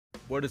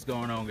What is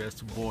going on, guys?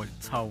 It's your boy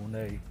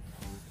Tone.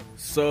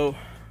 So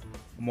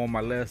I'm on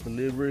my last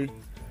delivery.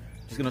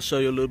 Just gonna show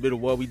you a little bit of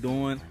what we're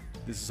doing.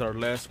 This is our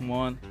last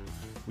one.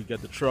 We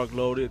got the truck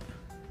loaded.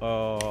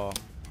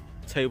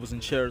 Tables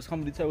and chairs. How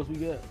many tables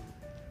we got?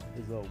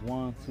 There's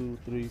 1, 2,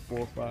 3,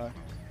 4, 5.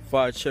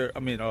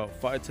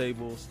 5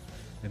 tables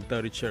and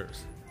 30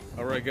 chairs.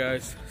 All right,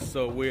 guys.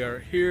 So we are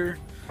here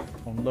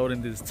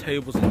unloading these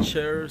tables and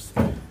chairs.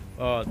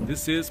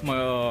 This is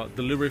my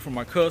delivery from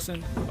my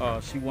cousin.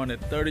 She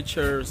wanted 30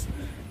 chairs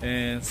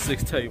and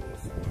 6 tables,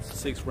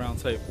 6 round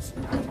tables.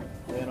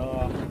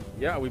 And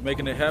yeah, we're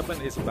making it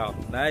happen. It's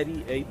about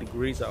 98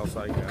 degrees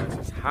outside, guys.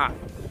 It's hot.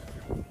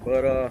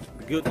 But the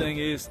good thing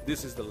is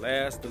this is the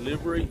last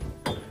delivery.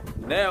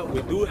 Now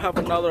we do have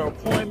another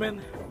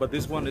appointment, but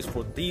this one is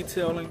for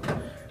detailing.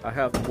 I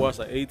have to wash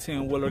an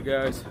 18-wheeler,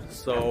 guys.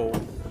 So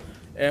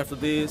after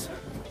this,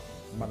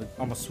 I'm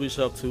gonna switch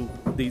up to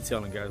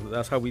detailing, guys.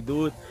 That's how we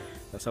do it.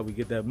 That's how we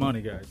get that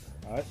money, guys.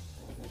 All right.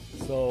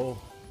 So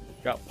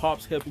got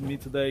Pops helping me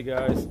today,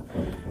 guys.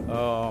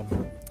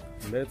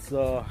 Let's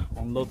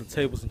unload the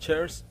tables and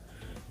chairs,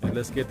 and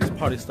let's get this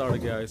party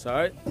started, guys. All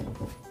right.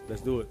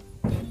 Let's do it.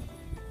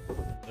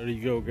 There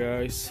you go,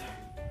 guys.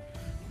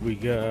 We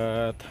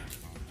got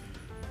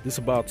this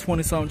about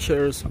 20-some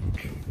chairs.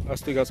 I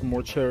still got some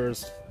more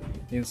chairs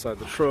inside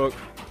the truck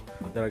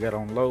that I got to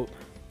unload.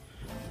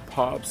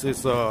 Pops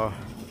is on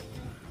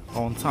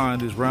tying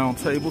these round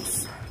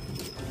tables.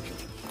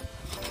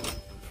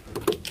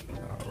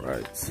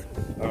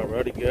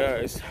 Alrighty,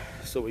 guys.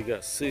 So we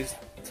got 6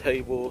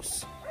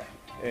 tables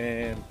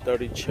and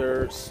 30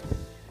 chairs.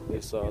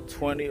 It's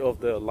 20 of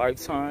the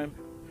Lifetime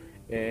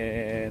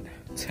and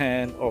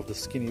 10 of the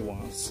skinny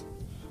ones.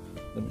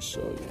 Let me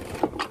show you.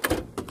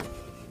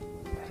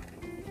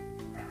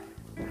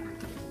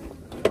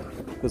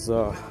 Because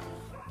a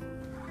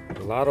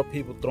lot of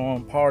people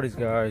throwing parties,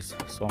 guys.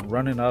 So I'm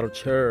running out of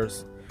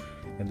chairs,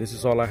 and this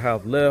is all I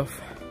have left.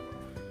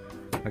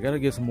 I gotta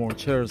get some more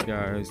chairs,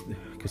 guys,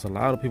 because a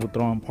lot of people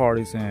throwing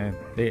parties and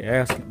they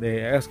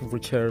asking for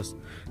chairs,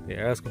 they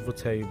asking for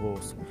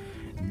tables.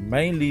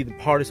 Mainly the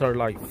parties are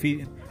like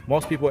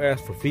most people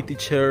ask for 50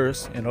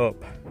 chairs and up.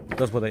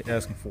 That's what they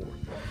asking for.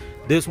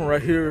 This one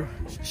right here,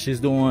 she's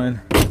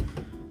doing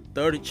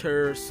 30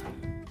 chairs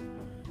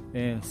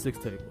and 6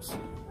 tables.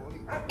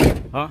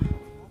 Huh?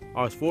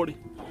 Oh, it's 40?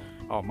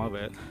 Oh, my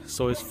bad.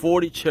 So it's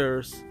 40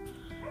 chairs.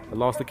 I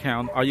lost the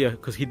count. Oh yeah,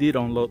 because he did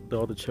unload the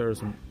other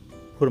chairs and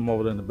put them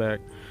over there in the back.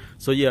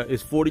 So yeah,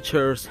 it's 40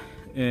 chairs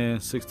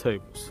and 6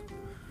 tables.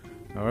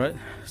 All right.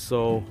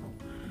 So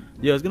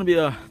yeah, it's gonna be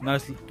a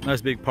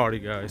nice big party,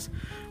 guys.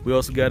 We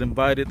also got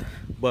invited,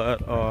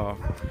 but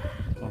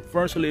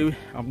unfortunately,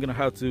 I'm gonna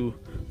have to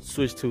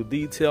switch to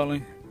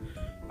detailing.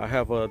 I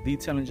have a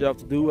detailing job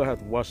to do. I have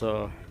to wash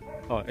a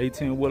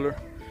 18-wheeler,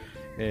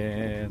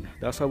 and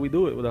that's how we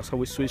do it. That's how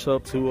we switch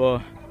up to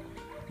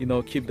you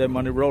know, keep that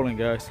money rolling,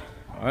 guys.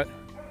 All right.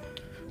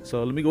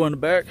 So let me go in the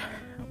back.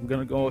 I'm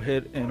gonna go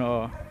ahead and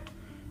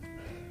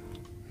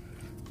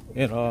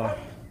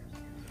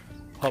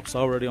Pop's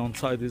already on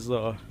tight these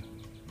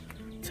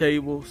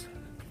tables.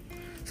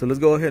 So let's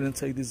go ahead and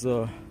take these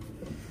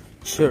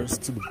chairs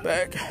to the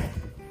back.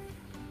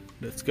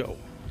 Let's go.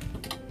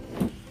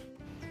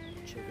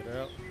 Check it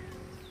out.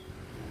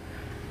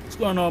 What's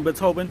going on,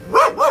 Beethoven?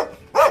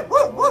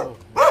 Oh.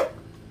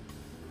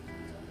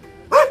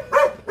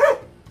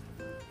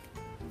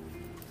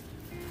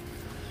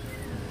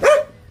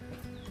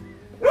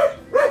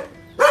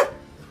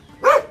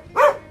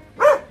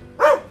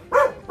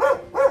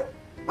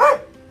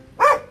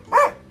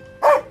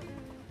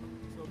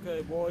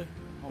 Okay, boy.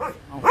 I'm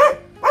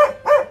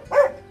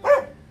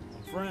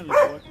friendly,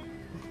 boy.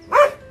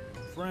 I'm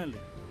friendly.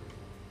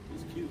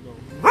 He's cute, though.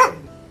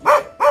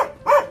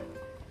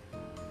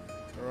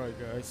 Alright,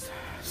 guys.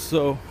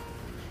 So,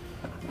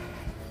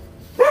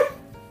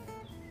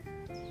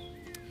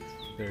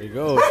 there you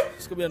go.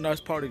 It's gonna be a nice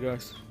party,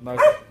 guys.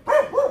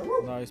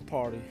 Nice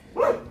party.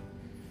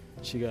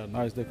 She got a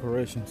nice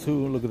decoration,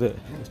 too. Look at that.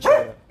 Let's check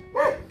it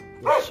out.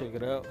 Let's check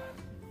it out.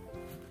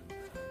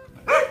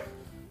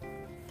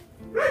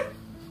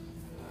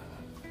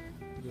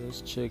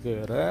 Let's check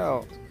it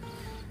out.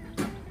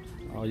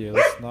 Oh yeah,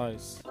 that's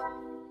nice.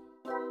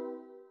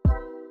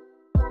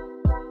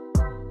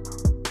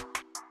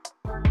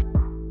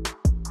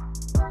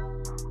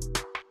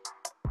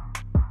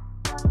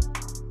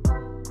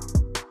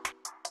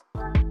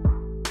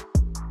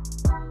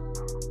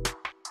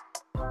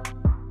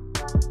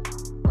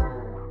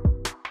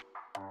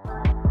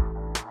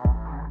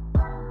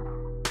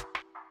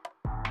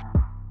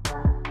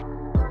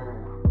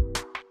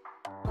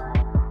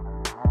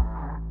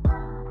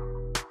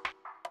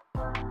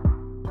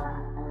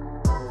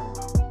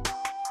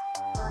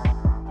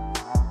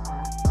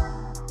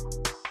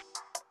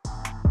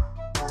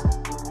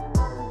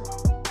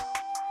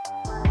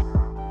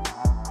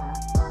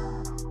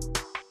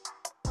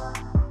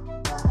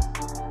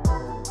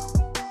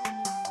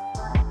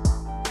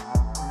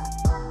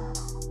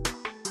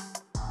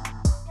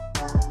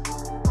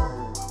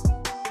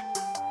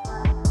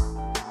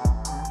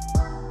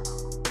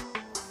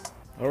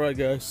 All right,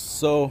 guys,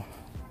 so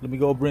let me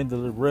go bring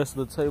the rest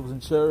of the tables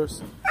and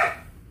chairs.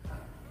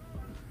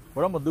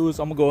 What I'm gonna do is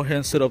I'm gonna go ahead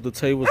and set up the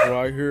tables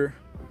right here,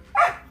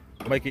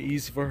 make it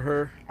easy for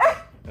her,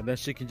 and then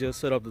she can just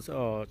set up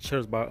the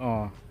chairs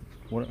by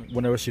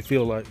whenever she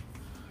feel like.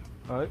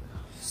 All right,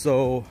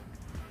 so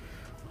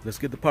let's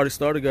get the party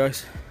started,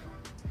 guys.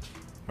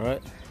 All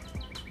right.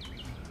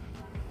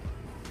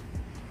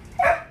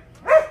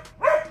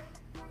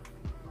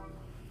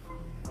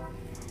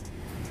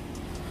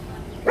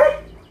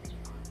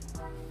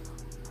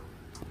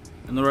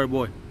 And the right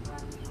boy.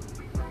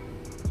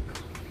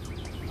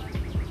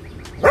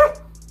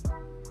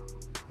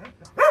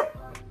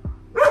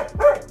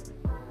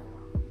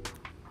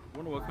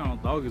 Wonder what kind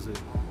of dog is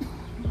it?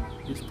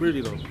 He's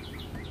pretty though.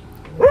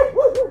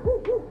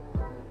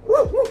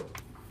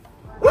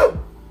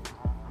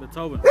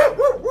 Beethoven.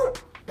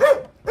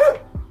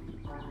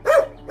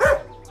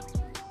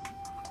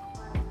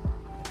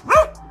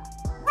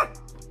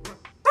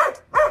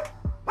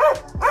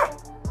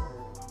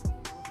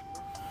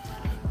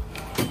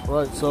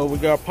 Right, so we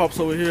got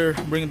Pops over here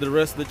bringing the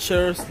rest of the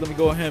chairs. Let me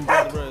go ahead and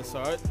bring the rest,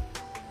 all right?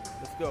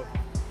 Let's go.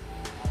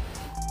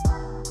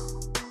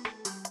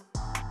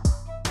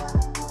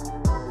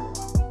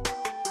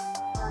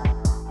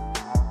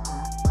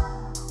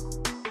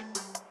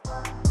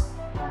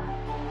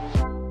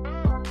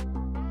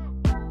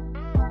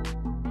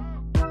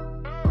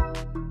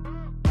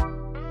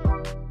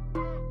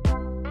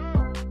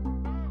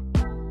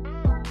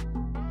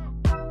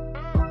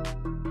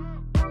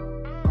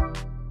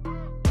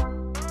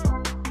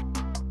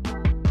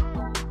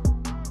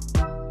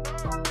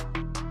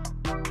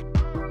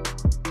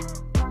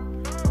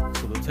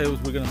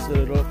 Tables, we're gonna set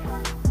it up,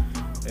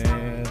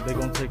 and they're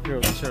gonna take care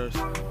of the chairs.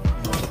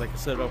 So they can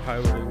set it up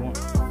however they want.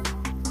 All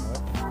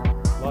right.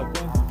 Locked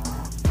in.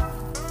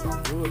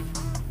 Let's do it.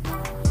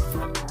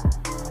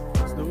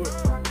 Let's do it.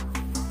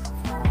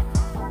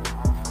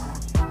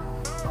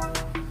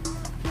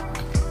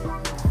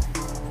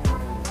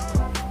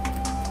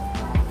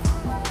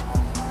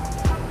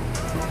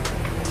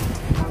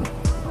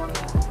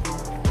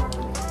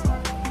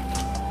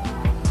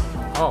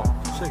 Oh,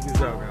 check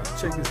this out, guys.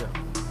 Check this out.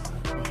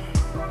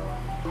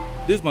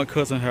 This is my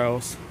cousin's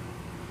house,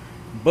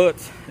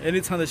 but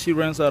anytime that she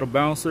runs out of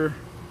bouncer,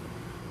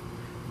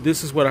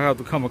 this is what I have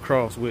to come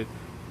across with.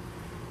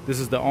 This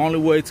is the only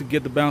way to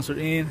get the bouncer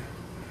in.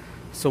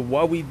 So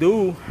what we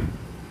do,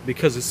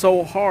 because it's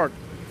so hard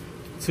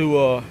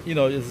to you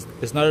know,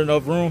 it's not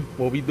enough room,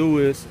 what we do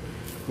is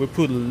we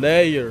put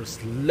layers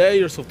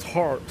of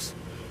tarps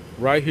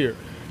right here,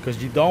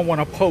 because you don't want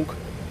to poke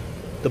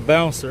the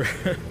bouncer.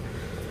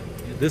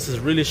 This is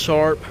really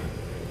sharp.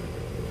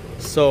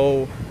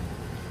 So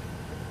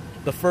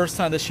the first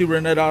time that she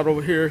ran it out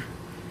over here,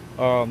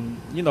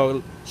 you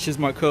know, she's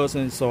my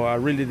cousin, so I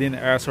really didn't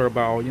ask her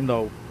about, you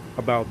know,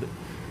 about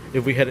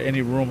if we had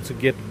any room to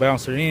get the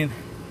bouncer in.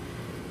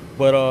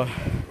 But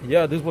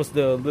yeah, this was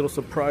the little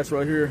surprise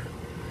right here.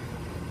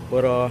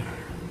 But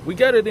we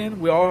got it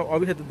in. All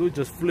we had to do is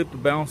just flip the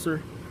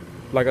bouncer.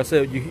 Like I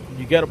said, you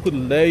got to put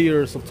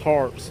layers of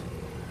tarps.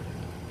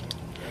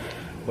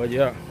 But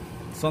yeah,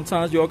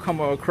 sometimes you'll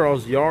come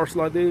across yards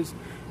like this.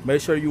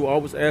 Make sure you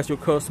always ask your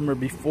customer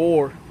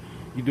before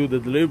you do the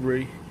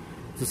delivery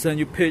to send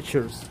you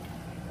pictures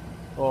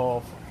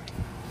of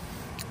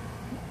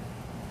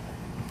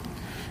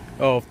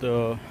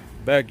the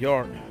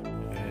backyard.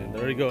 And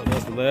there you go.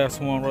 That's the last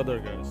one right there,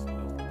 guys.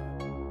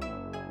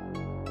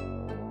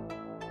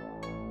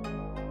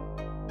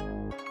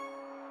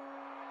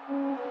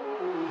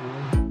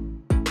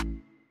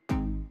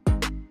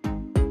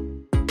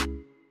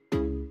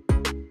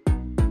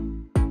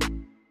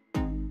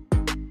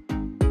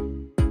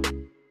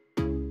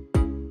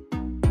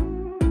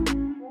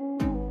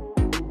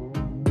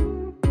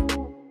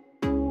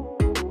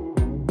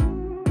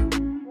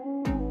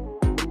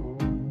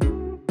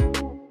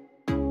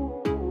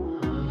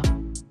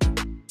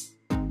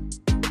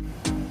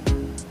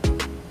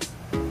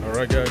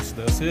 Alright guys,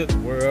 that's it.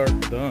 We're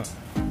done.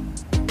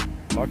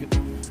 Lock it.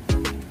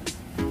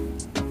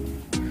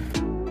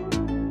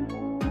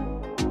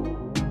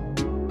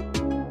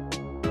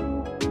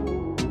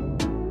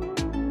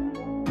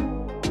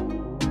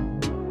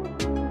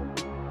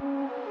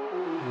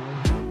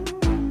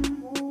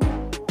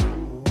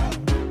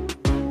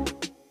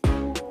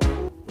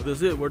 But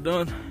that's it, we're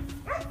done.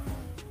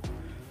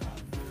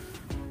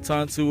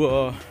 Time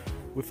to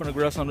we're finna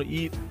grab something to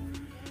eat,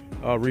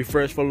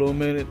 refresh for a little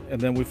minute, and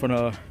then we're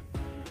finna,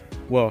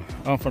 well,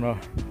 I'm finna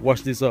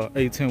watch this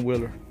 18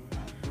 wheeler.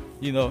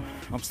 You know,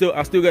 I still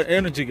got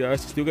energy,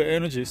 guys. Still got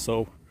energy,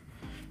 so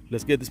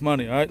let's get this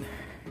money, all right?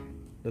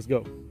 Let's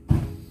go.